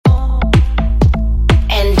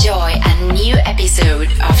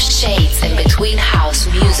episode of Shades in Between House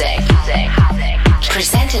Music,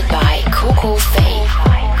 presented by Coco Faye.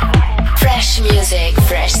 Fresh music,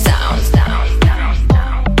 fresh sounds.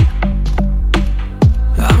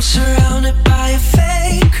 I'm surrounded by a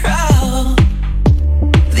fake crowd.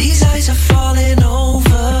 These eyes are falling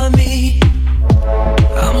over me.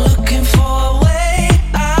 I'm looking for a way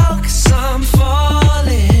out, 'cause I'm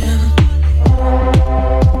falling.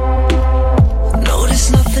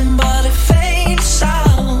 Notice nothing but a faint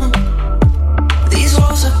sound. These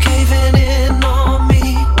walls are caving in on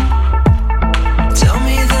me. Tell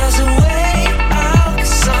me there's a way out,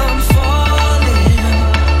 'cause I'm falling.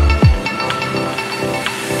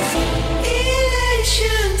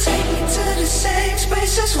 Elation, take me to the same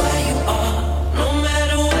spaces where you are, no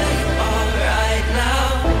matter where you are right now.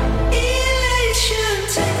 Elation,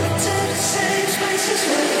 take me to the same spaces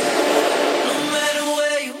where you are, no matter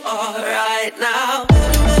where you are right now.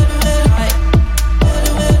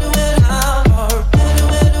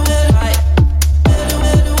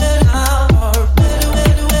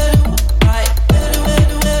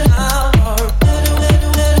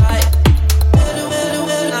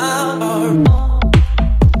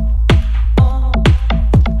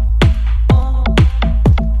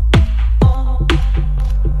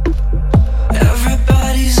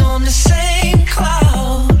 Everybody's on the same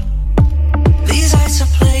cloud. These eyes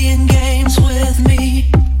are playing games with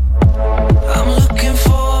me. I'm looking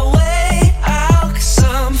for a way out, 'cause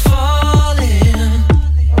I'm falling.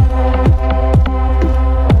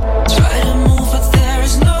 Try to move but there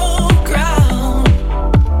is no ground.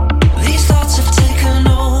 These thoughts have taken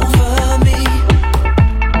over me.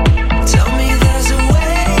 Tell me there's a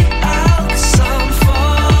way out, 'cause I'm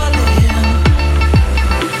falling.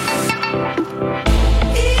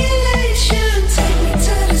 Elation, take me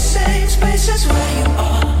to the same spaces where you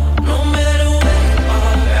are, no matter where you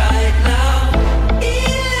are right now.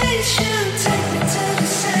 Elation, take me to the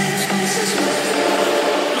same spaces where you are,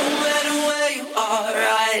 no matter where you are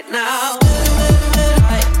right now.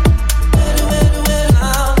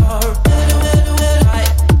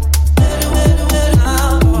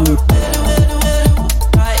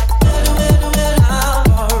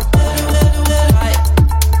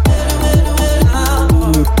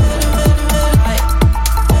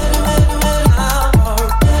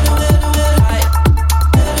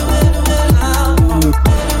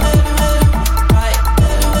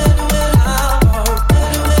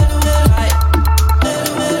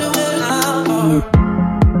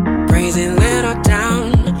 Crazy little town,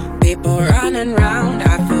 people running round.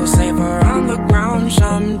 I feel safer on the ground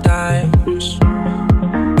sometimes.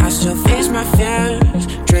 I still face my fears,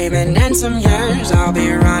 dreaming in some years I'll be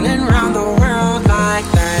running round the world like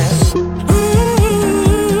that. Ooh,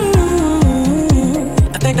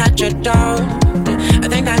 I think that you don't. I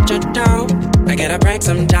think that you don't. I get a break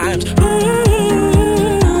sometimes. Ooh,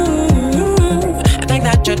 I think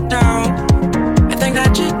that you don't. I think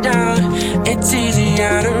that you don't. It's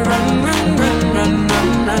easier to run, run, run, run, run,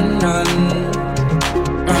 run, run.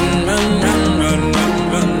 Run, run, run, run, run,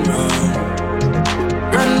 run, run.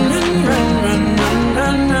 Run, run, run, run, run,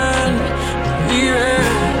 run, run. We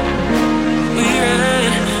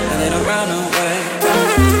ran a little runaway.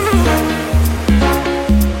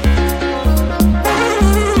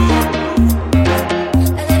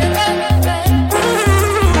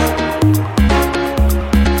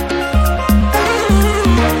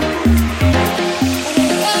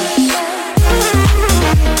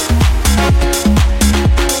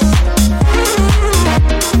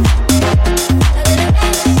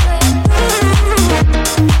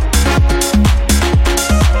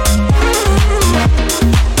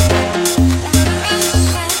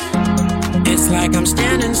 It's like I'm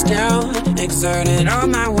standing still, exerting all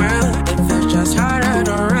my will. It feels just harder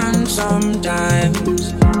to run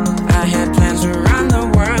sometimes. I had plans to run the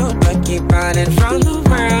world, but keep running from the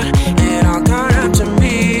world. It all caught up to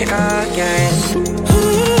me again.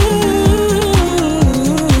 Ooh,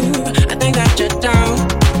 I think that you don't.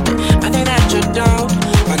 I think that you don't.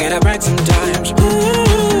 I get a break sometimes. Ooh,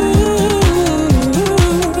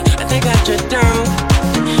 I think that you don't.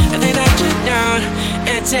 I think that you don't.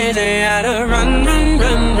 It's easier to run, run,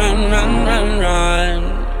 run, run, run, run, run.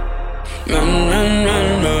 Run, run, run,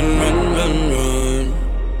 run, run, run, run.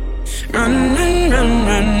 Run, run, run,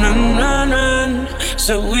 run, run, run, run.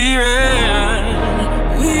 So we ran.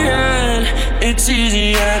 It's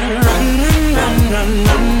easier to run, run, run, run,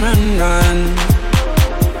 run, run, run.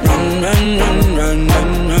 Run, run, run, run,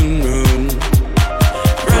 run, run, run.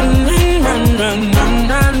 Run, run, run, run, run,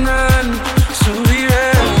 run, run. So we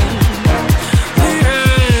ran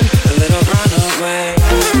a little runaway.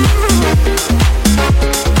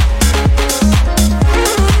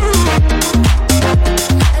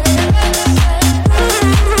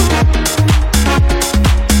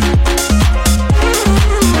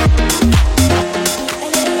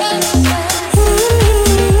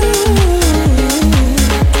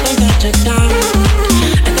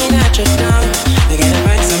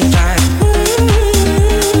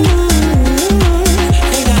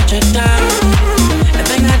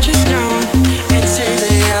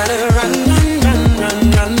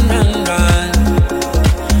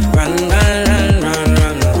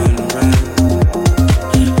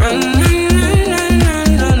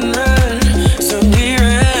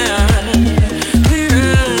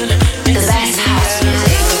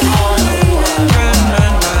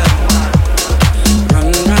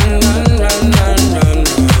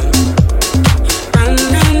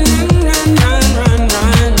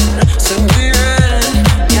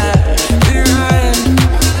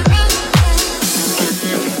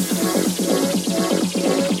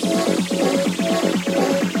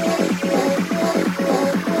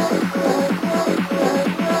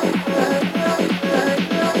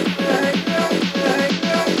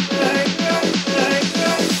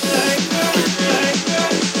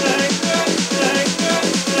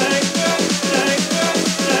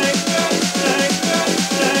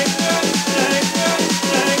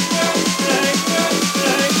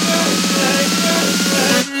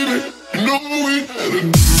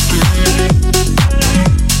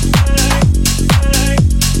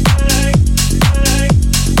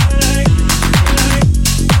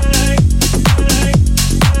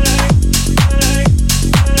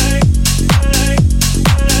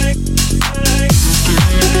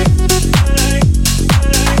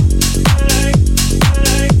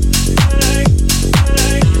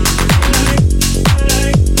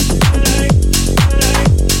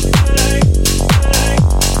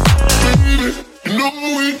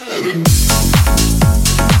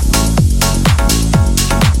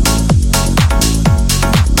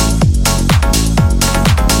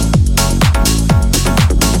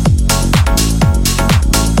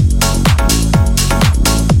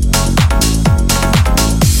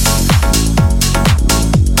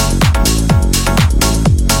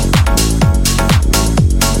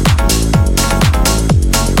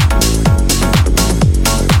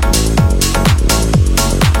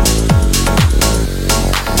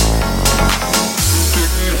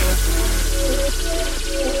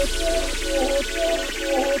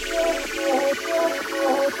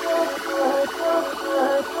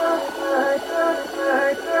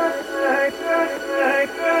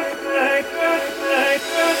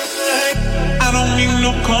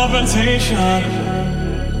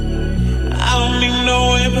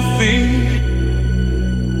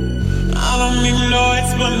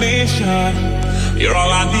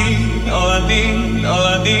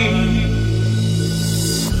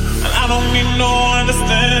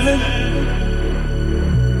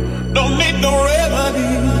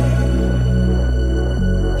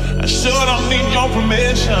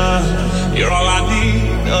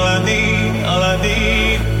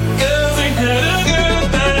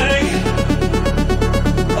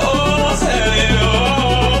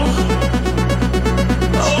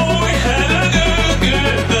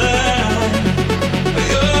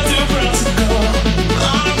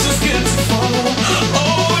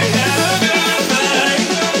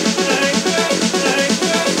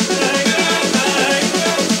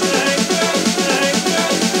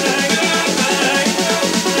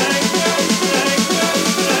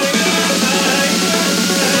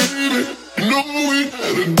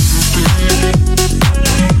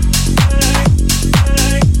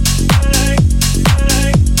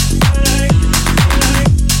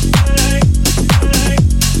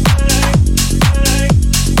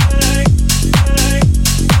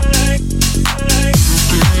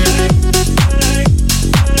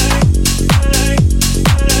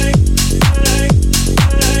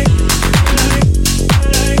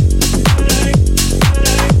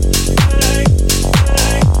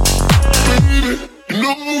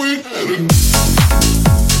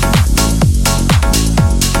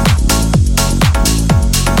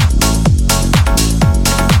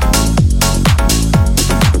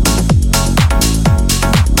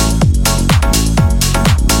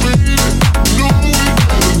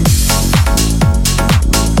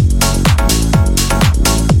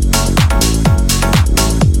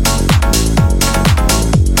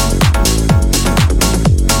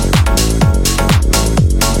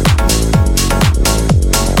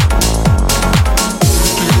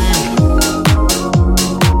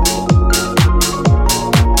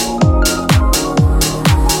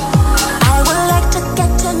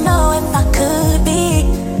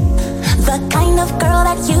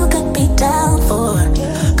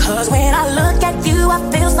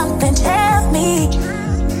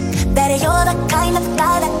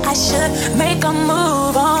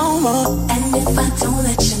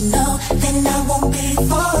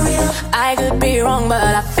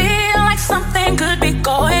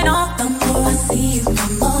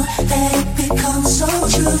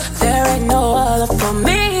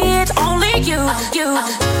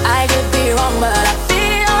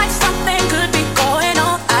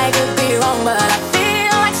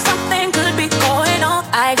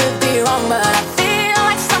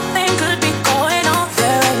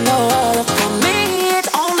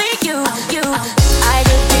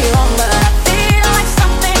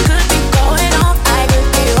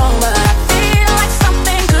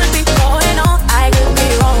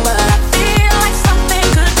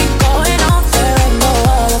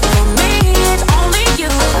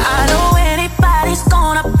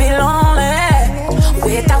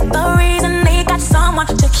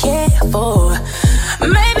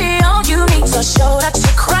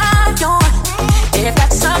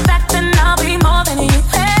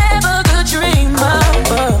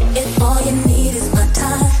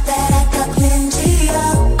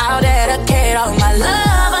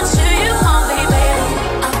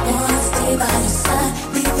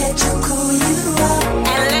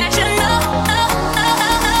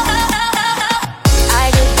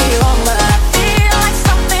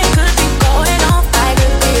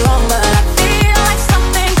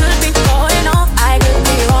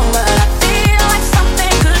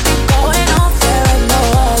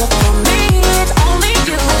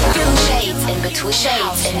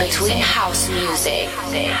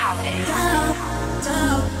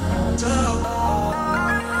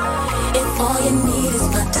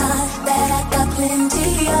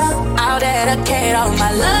 dedicate all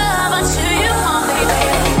my love unto you only,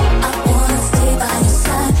 baby.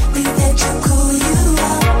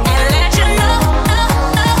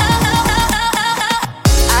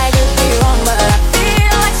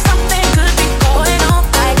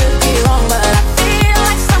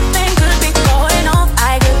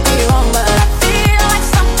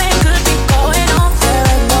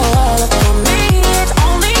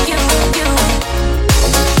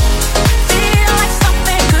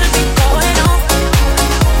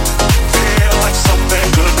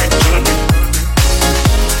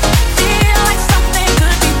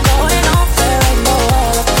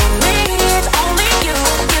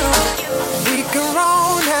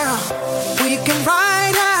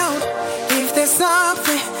 there's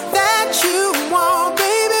something that you want,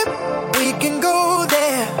 baby, we can go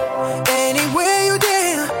there. Anywhere you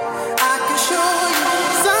dare, I can show you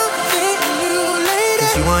something new, lady.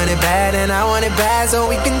 'Cause you want it bad and I want it bad, so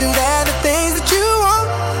we can do that. The things that you want,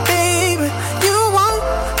 baby, you want,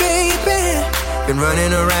 baby. Been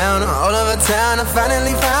running around all over town, I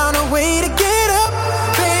finally found a way to get up,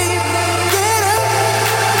 baby, get up.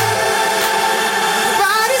 Your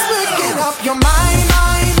body's waking up your mind,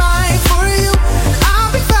 mind, mind for you.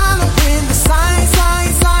 I'll be following the signs,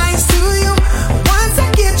 signs, signs to you. Once I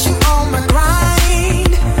get you on my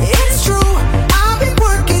grind, it's true, I'll be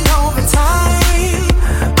working overtime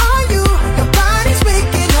on you. Your body's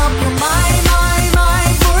waking up your mind, mind,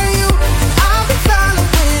 mind for you. I'll be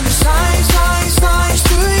following the signs, signs, signs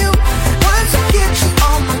to you. Once I get you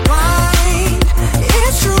on my grind,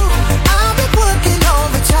 it's true, I'll be working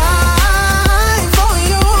overtime for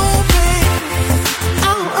you, babe.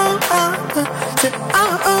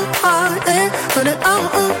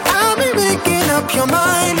 I'll be making up your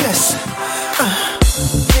mind. Listen,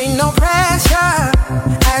 ain't no pressure,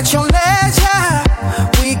 at your leisure.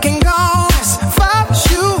 We can go as far as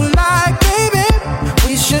you like, baby.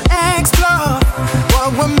 We should explore what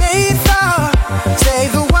we're made for. Say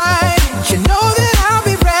the word, you know that I'll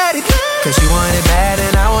be ready. 'Cause you want it bad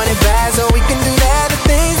and I want it bad, so we can do that. The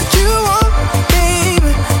things that you want,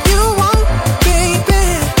 baby, you want, baby.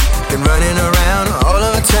 Been running around all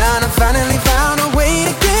over town, I finally found a way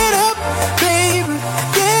to get up, baby,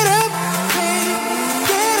 get up, baby,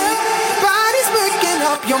 get up. Body's waking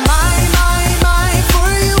up your mind, mind, mind for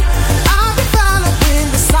you. I'll be following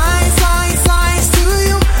the signs, signs, signs to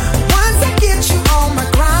you. Once I get you on my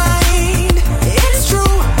grind, it's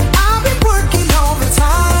true, I'll be working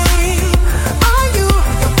overtime on you.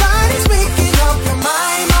 Your body's waking up your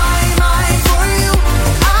mind, mind, mind for you.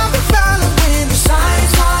 I'll be following the signs,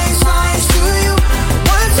 signs, signs to you.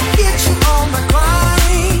 Once I get you on my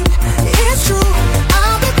grind, it's true,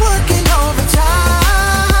 I'll be working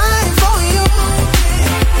overtime for you.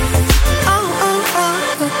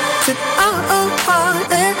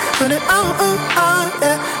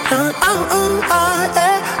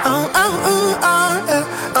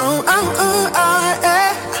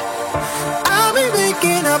 I'll be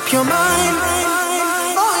making up your mind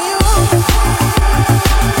for you.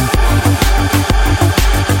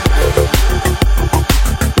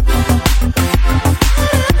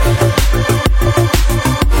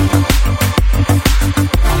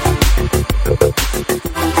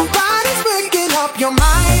 Body's waking up your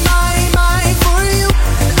mind, mind, mind for you.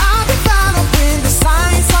 I'll be following the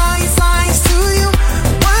signs, signs, signs to you.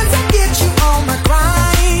 Once I get you on my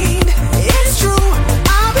grind, it's true,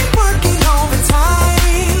 I'll be working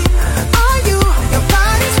overtime on you.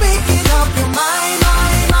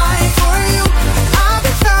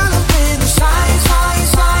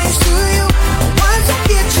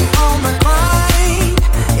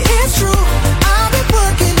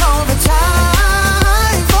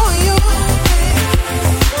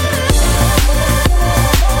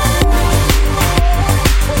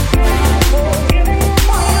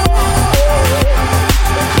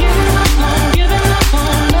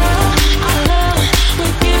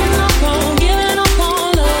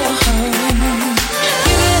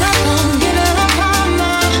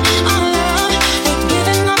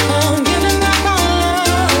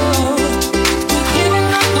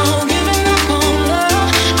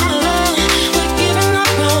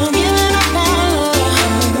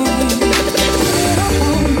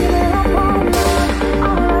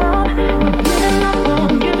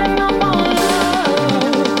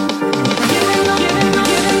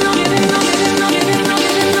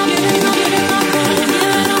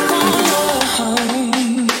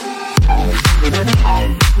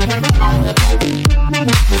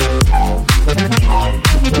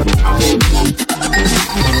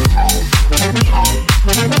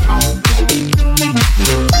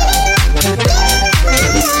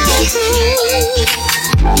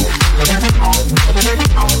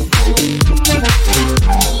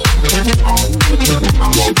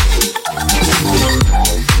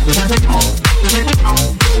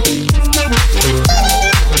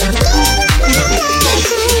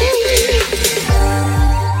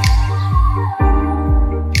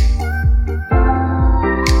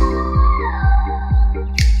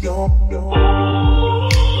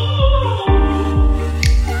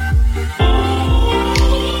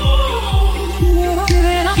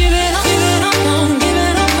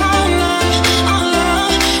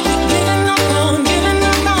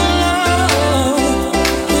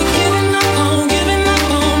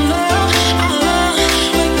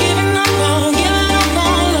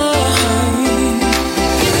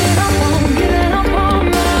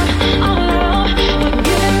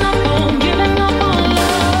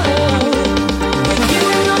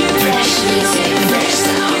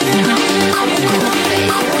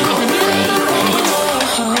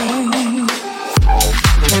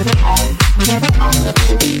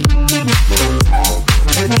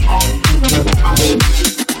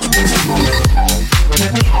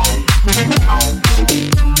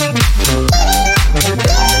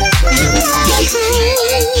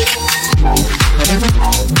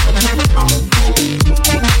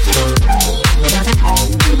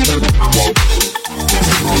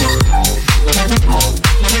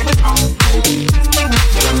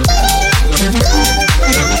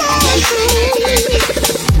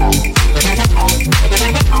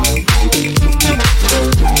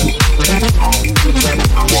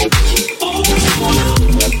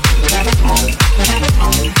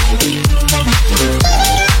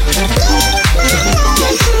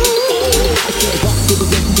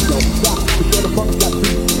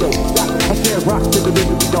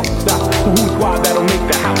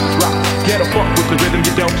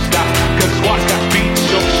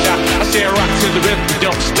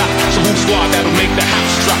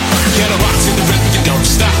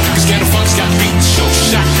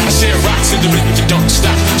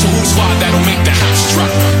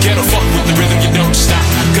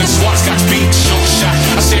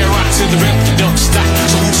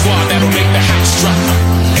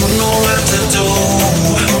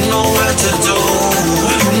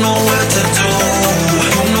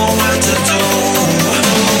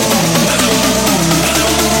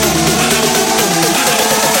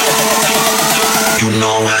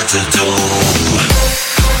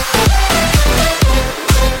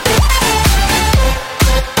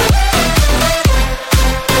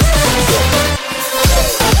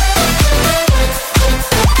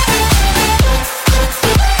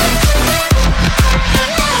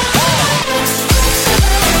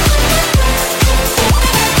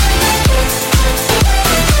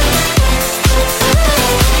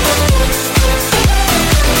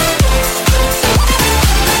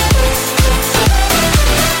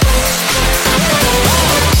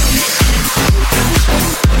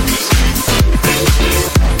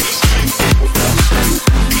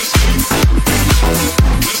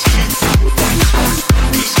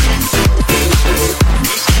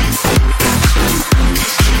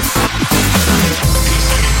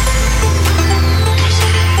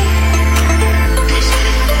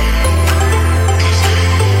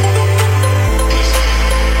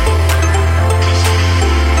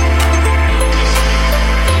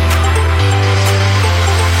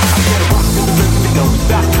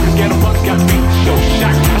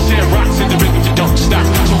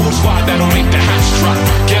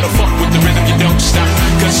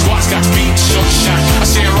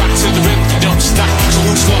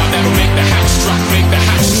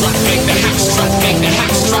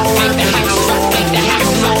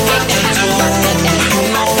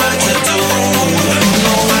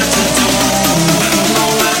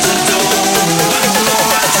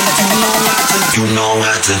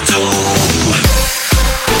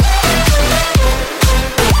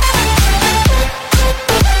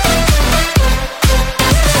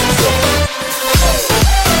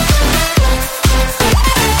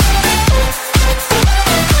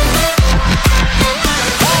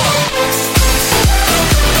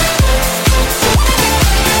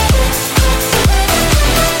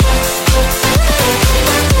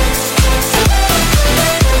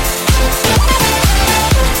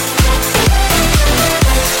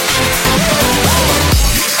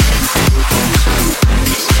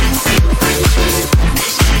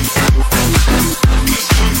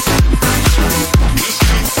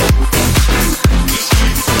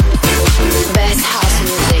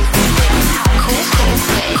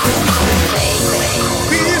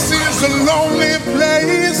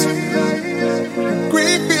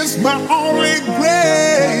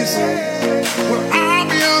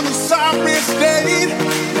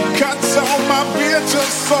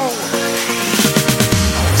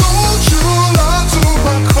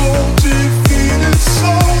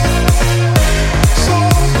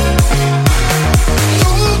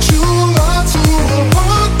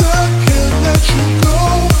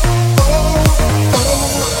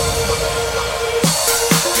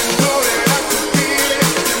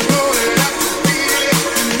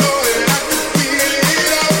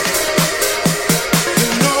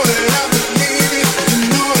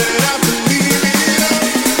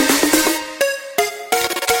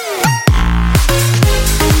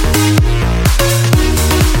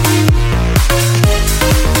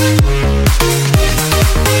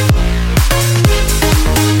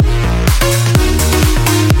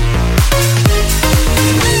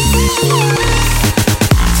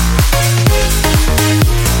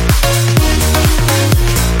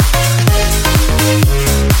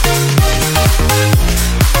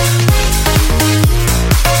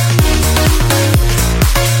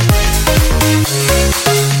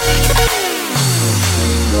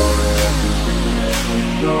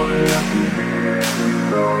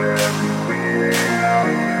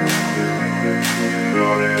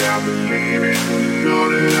 believe it. Know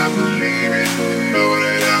that I believe it. Know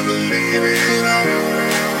that I believe it.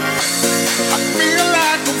 I feel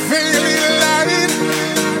like I'm feeling light.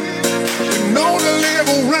 You know the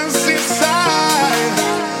level runs inside.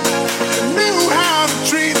 You knew how to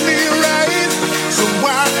treat me right. So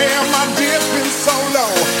why am I dipping so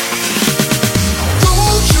low?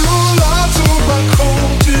 Don't you lie to my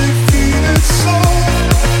cold defeated soul.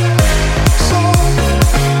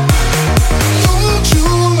 Don't you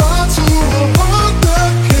lie to a heart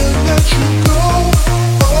that can't let you go.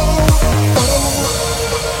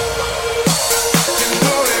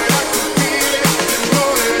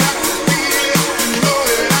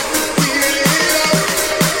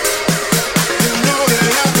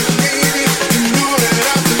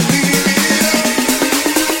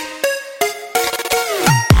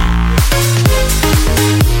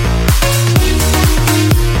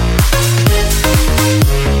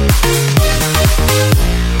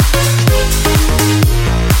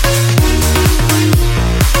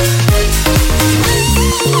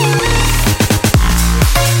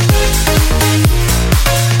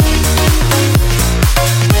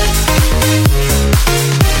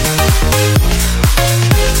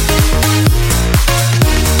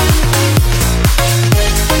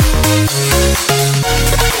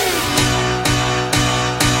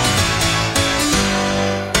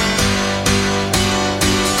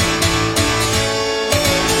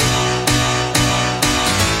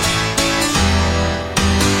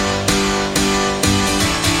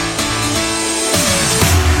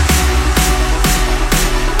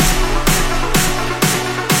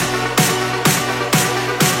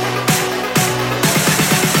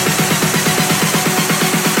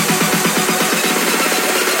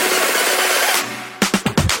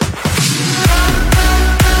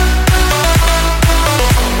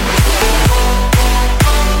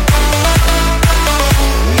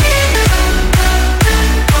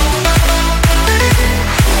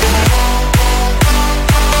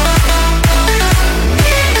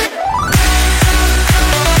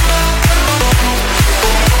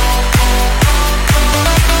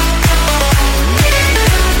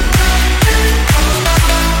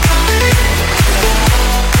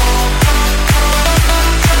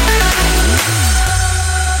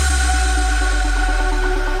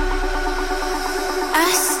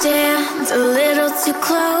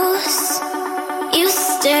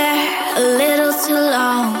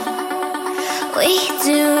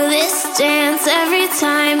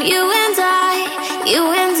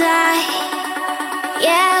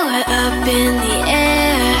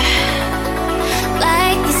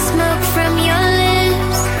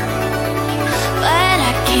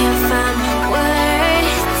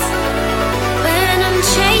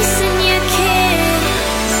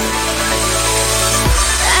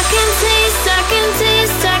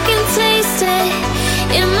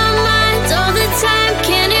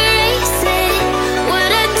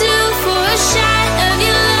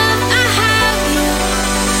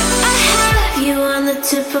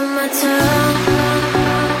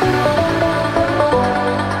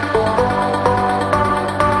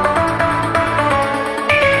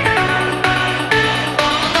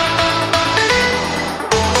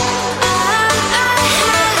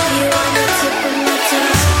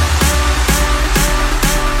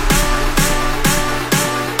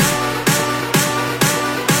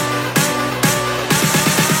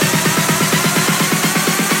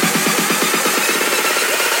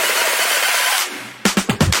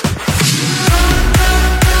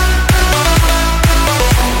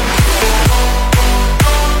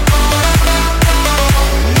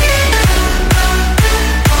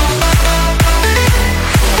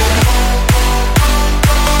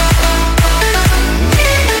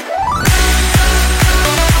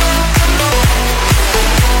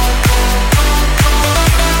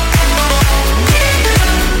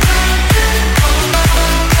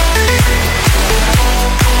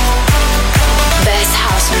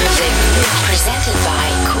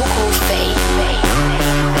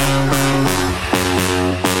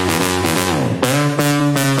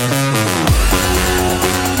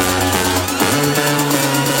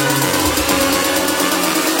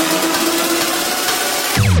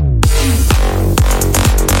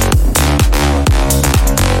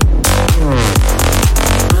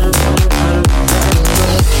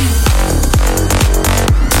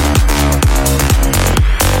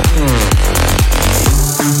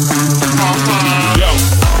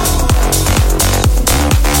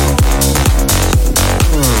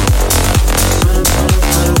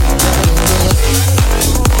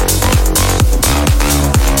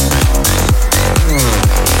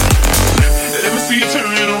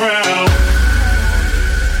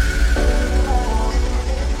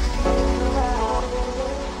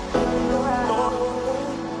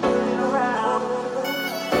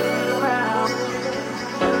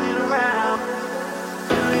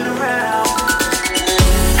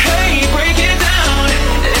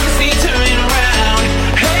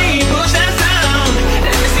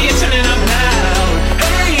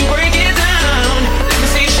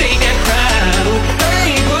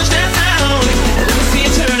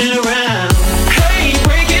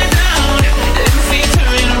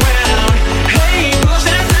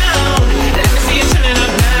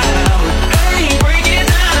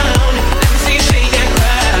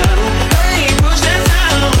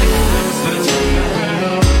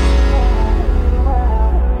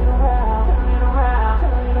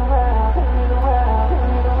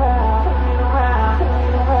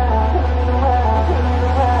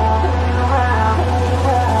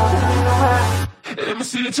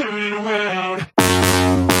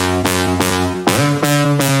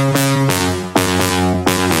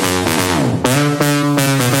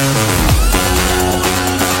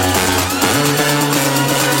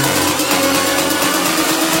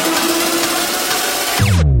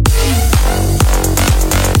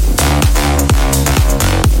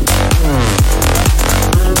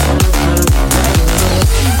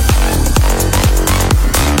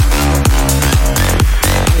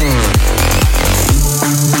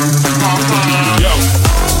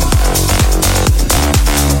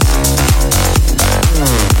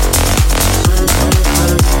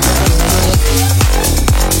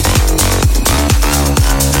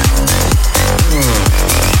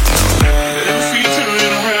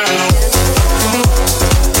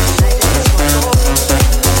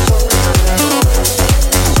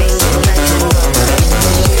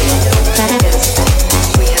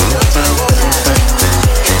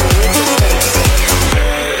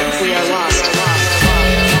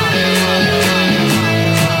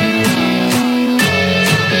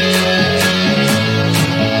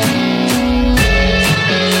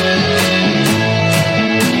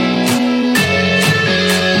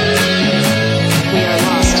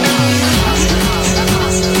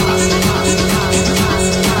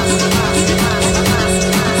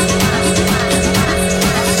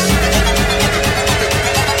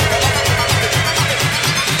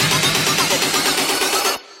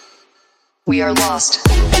 are lost.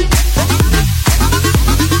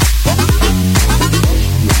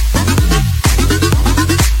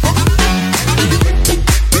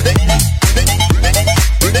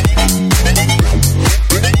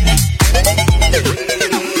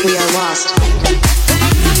 We are lost.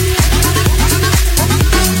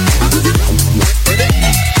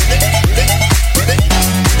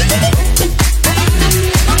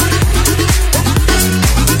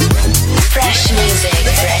 Fresh music,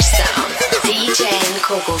 fresh sound. DJ and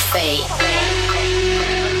Coco Faye.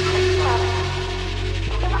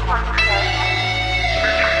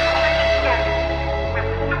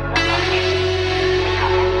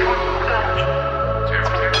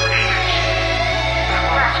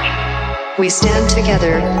 We stand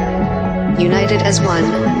together, united as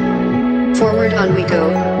one. Forward on we go,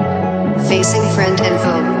 facing friend and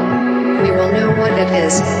foe. We will know what it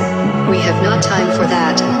is. We have not time for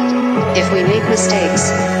that. If we make mistakes,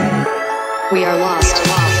 we are lost.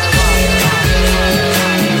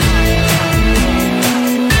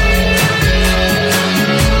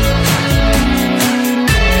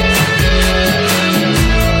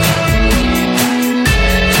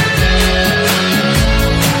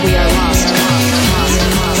 We are lost.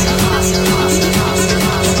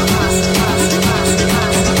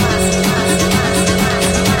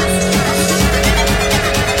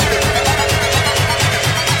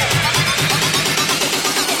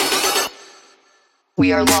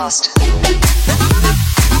 We are lost.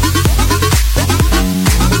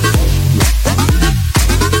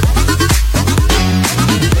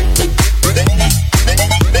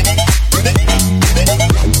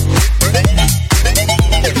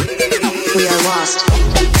 We are lost.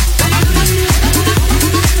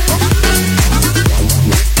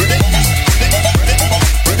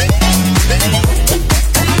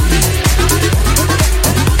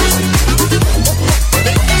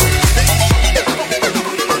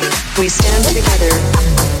 We stand together,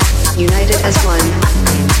 united as one.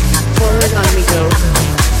 Forward on we go,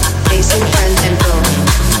 facing friend and foe.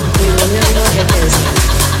 We will know what it is.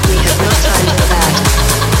 We have no time for that.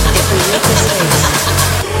 If we make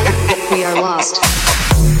mistakes, we are lost.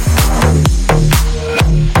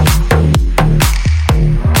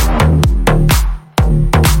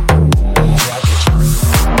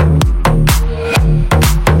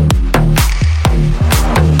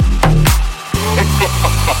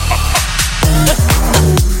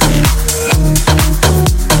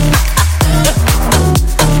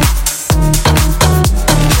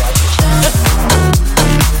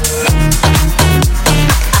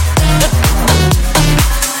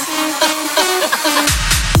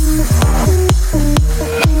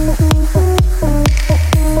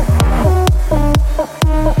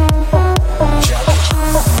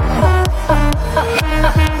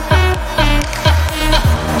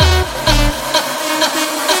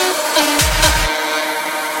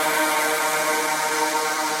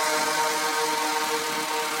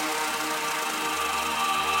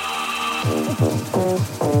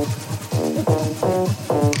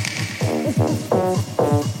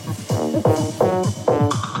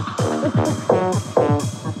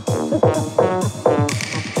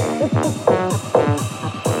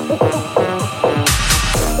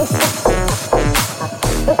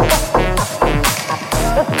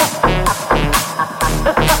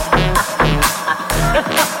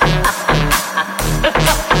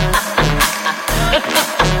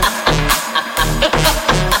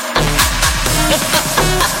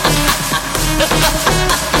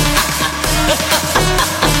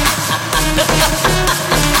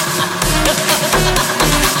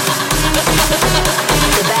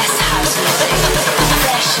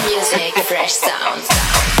 Fresh sounds.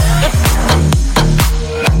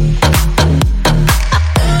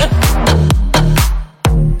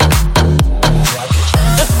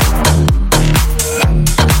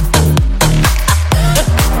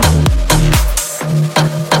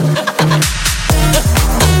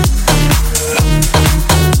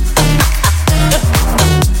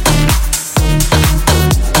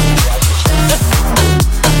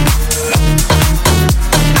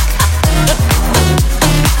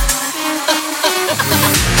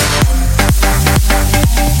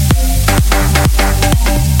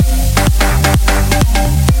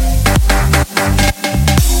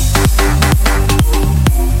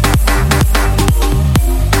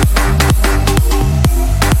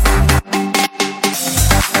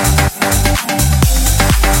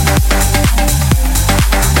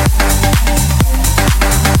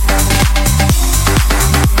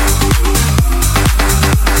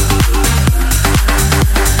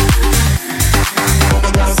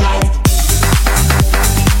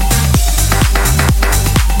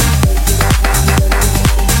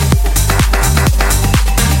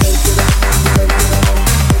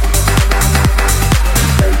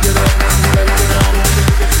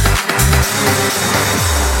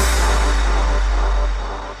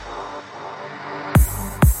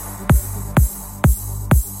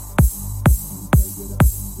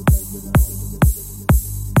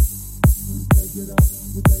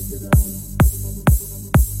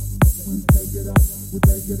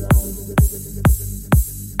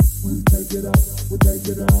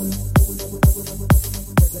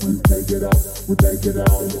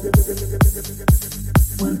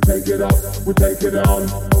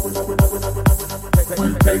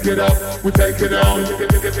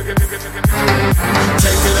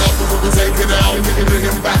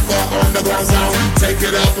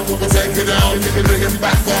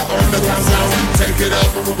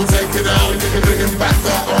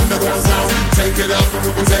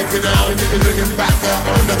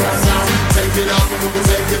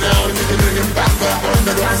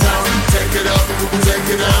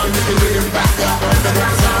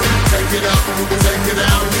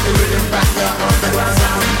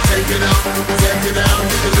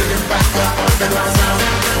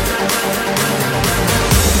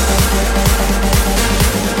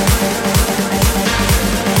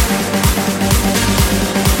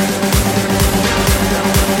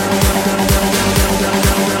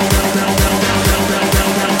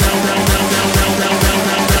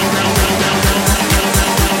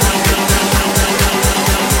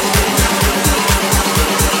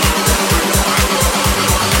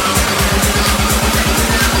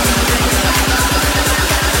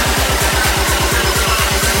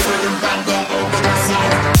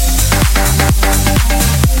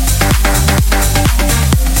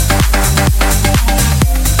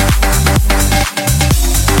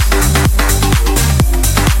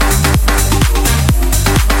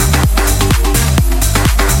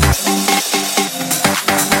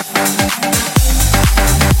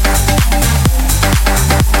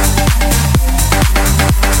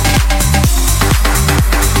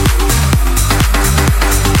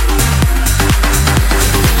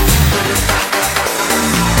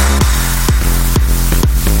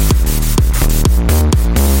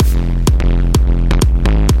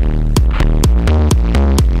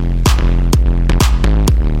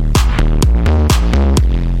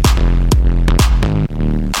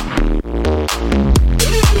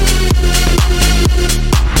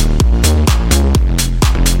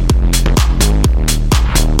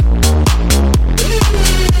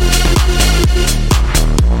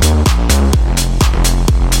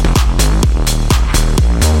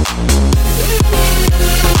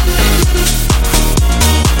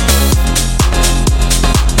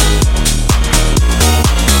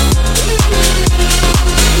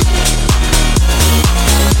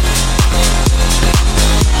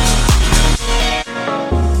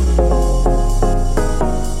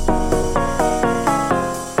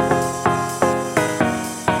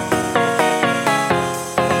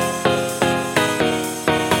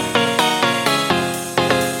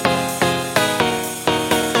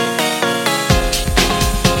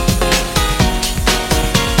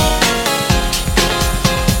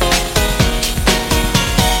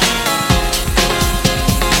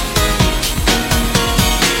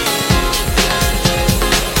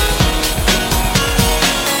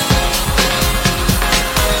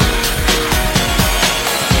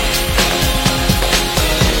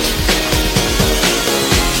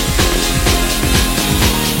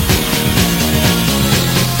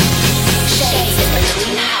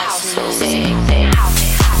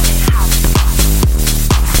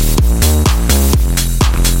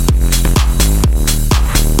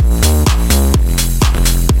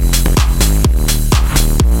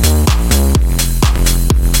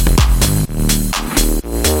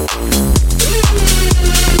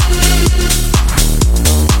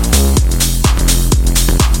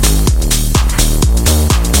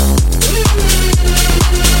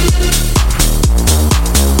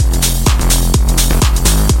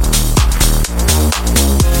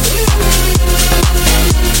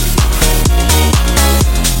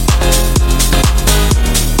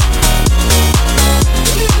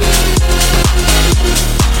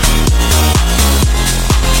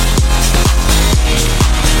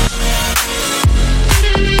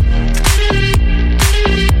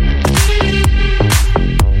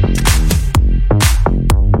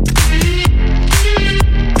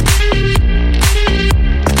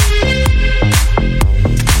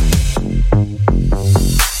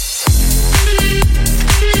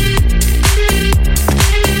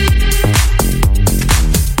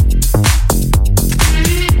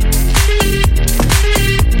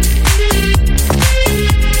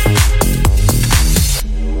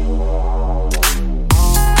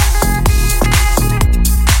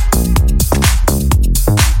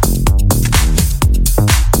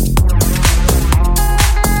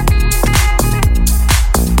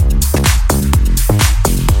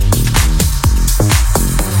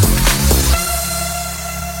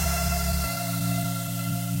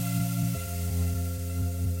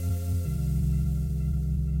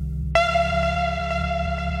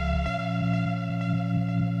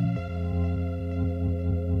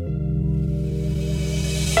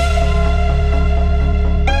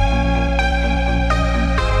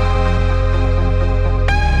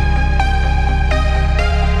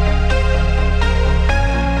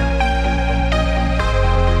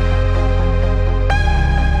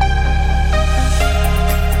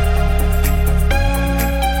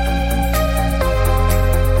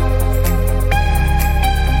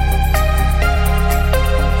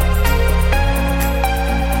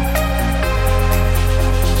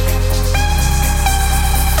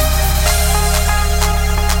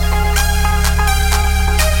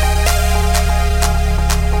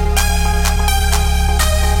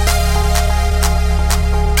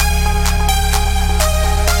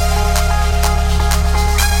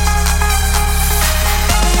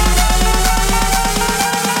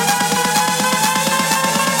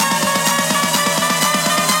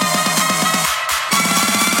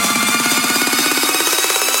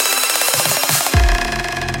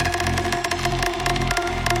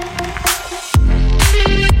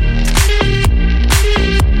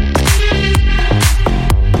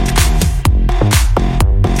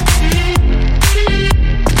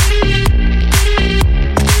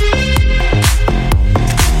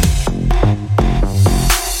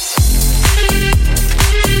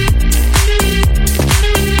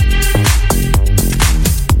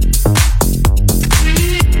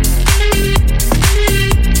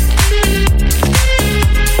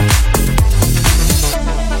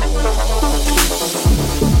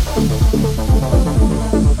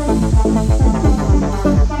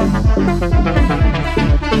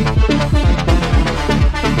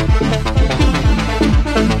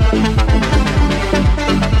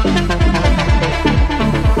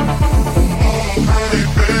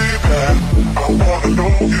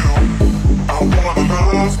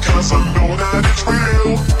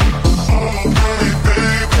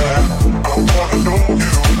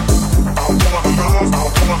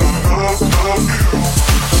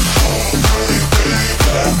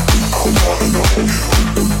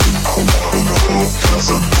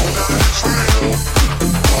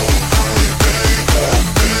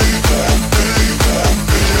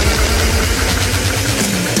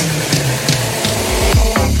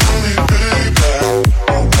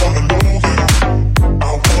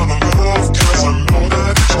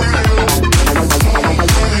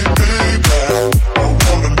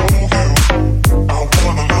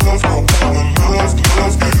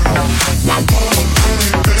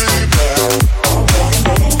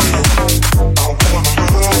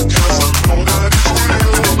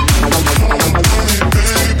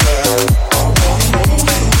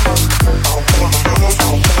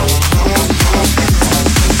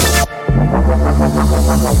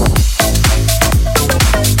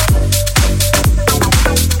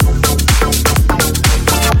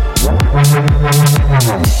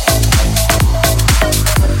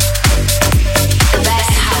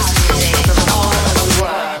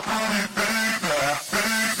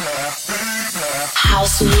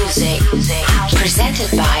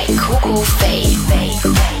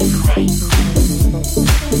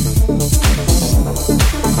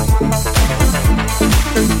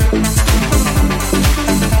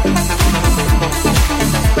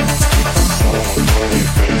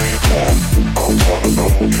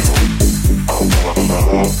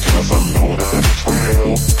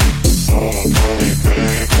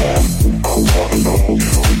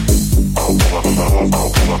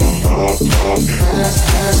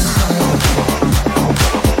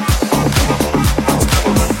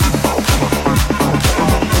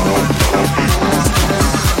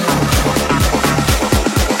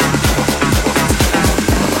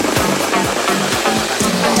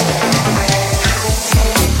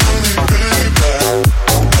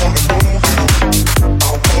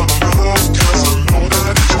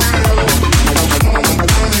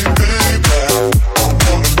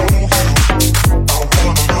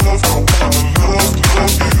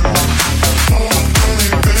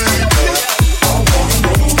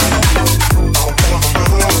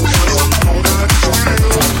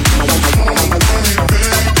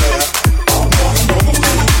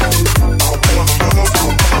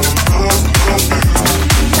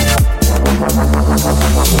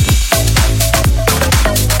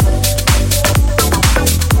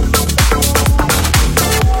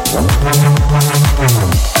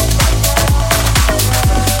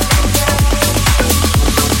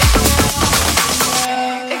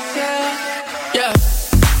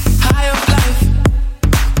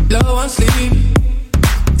 won't sleep.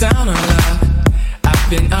 Down on luck, I've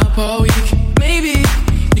been up all week. Maybe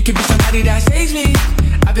you could be somebody that saves me.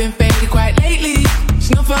 I've been faded quite lately. It's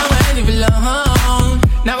no fun when I leave alone.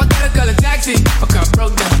 Now I gotta call a taxi. My car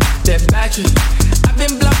broke down, dead battery. I've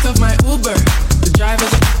been blocked off my Uber. The driver's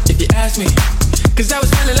up, if you ask me. Cause I was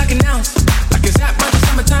feeling like an ounce, like a zap by the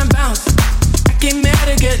summertime bounce. I came mad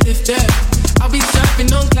to get lifted. I'll be surfing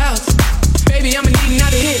on clouds. Baby, I'ma need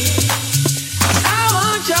another hit. I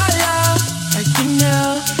want your love, like you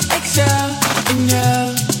know. Excel,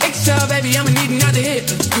 inhale, exhale. Baby, I'ma need another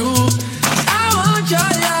hit of you. I want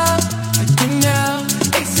your love, like you know.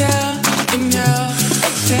 Exhale, inhale,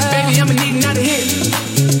 exhale. Baby, I'ma need another hit.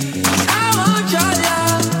 I want your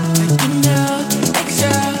love, like you know.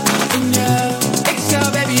 Exhale, inhale,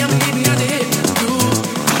 exhale. Baby, I'ma need another hit of you.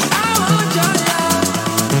 I want your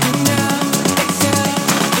love, you know.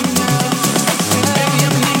 Exhale, inhale,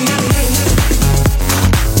 exhale.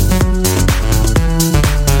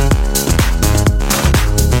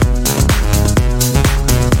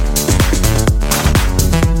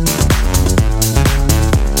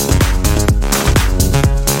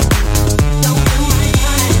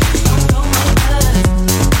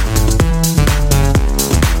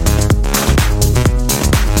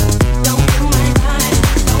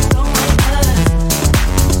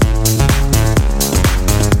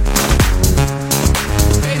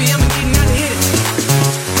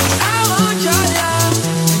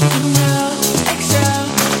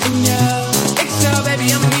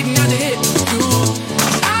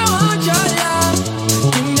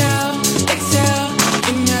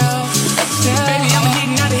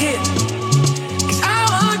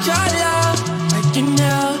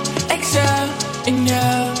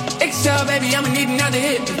 Baby, I'ma need another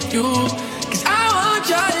hit.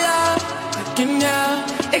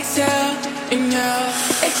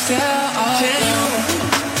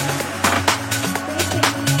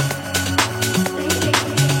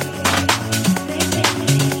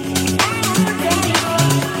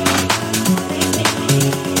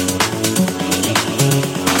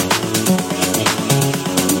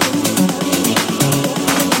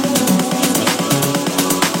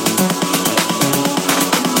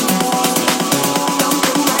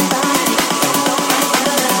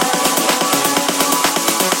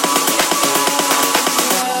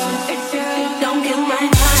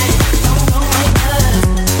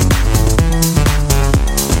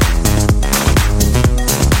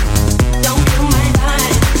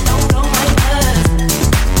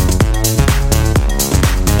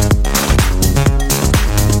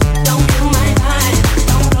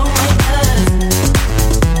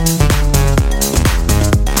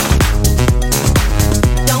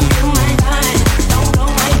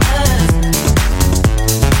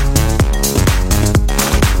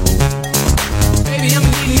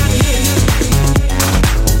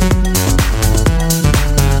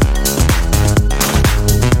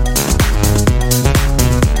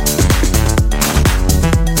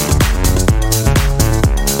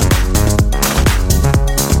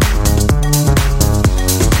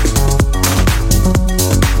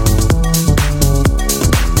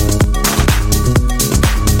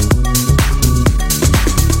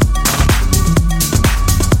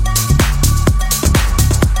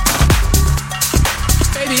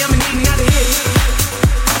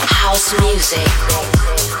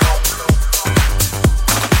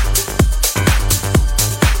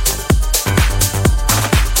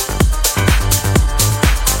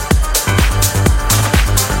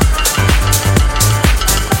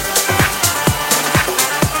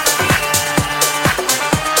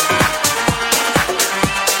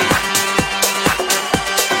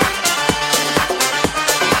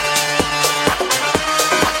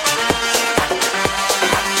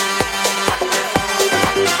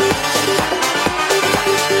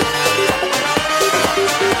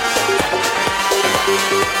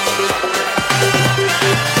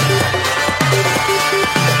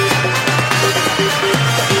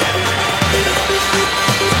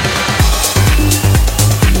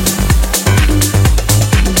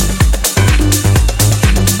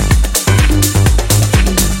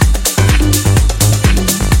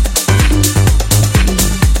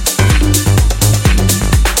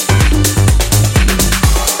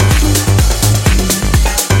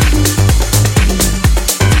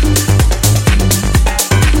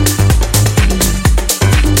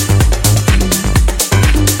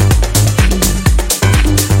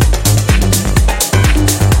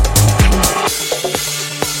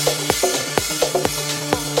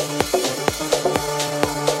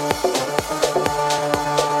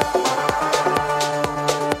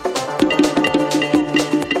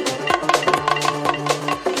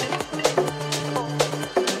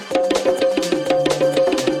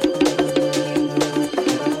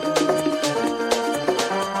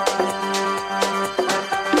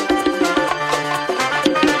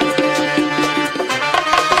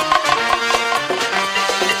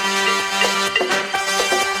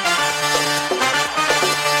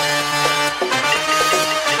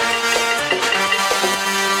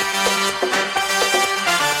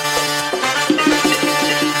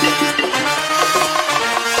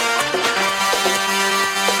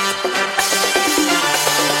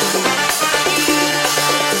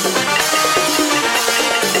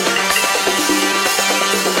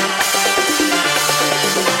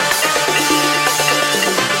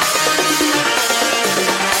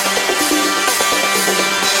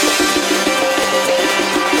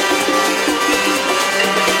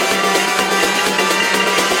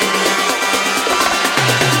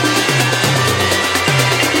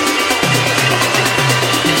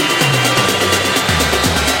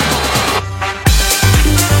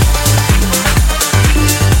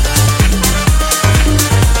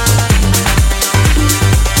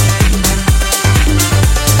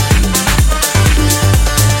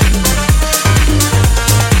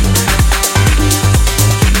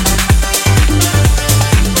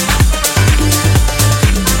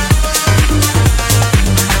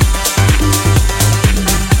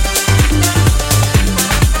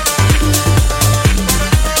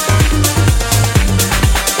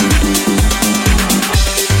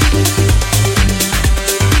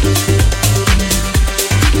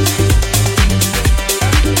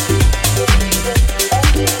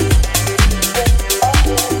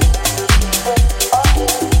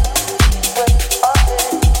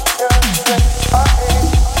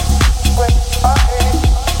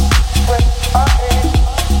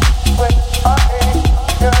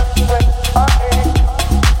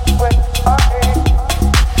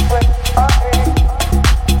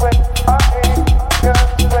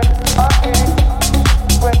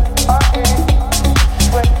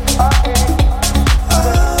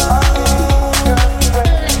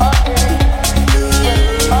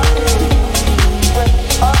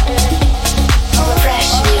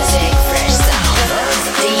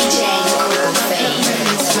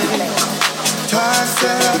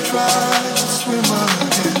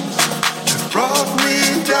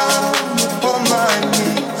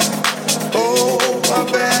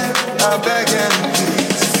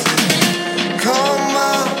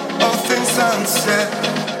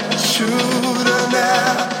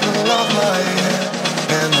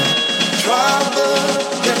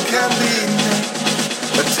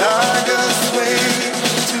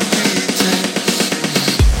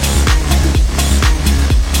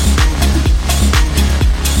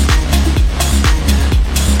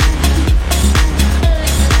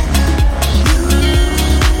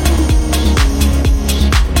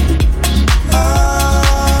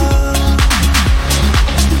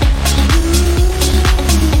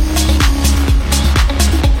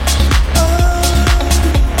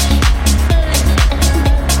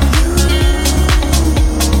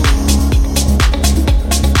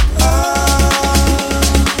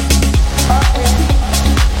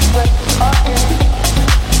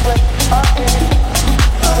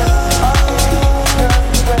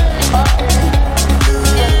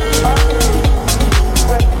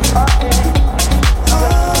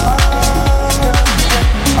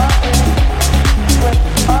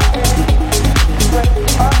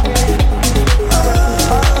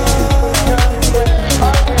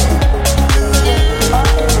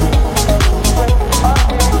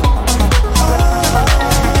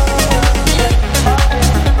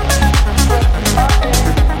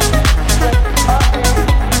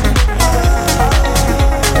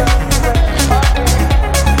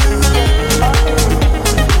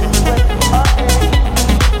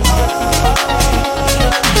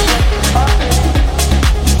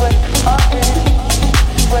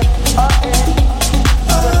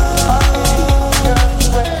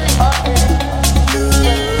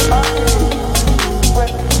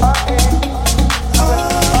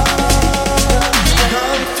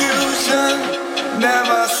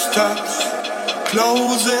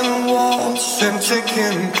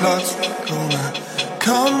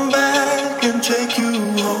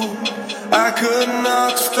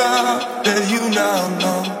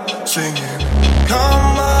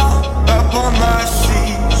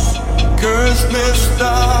 Missed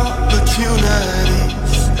opportunity.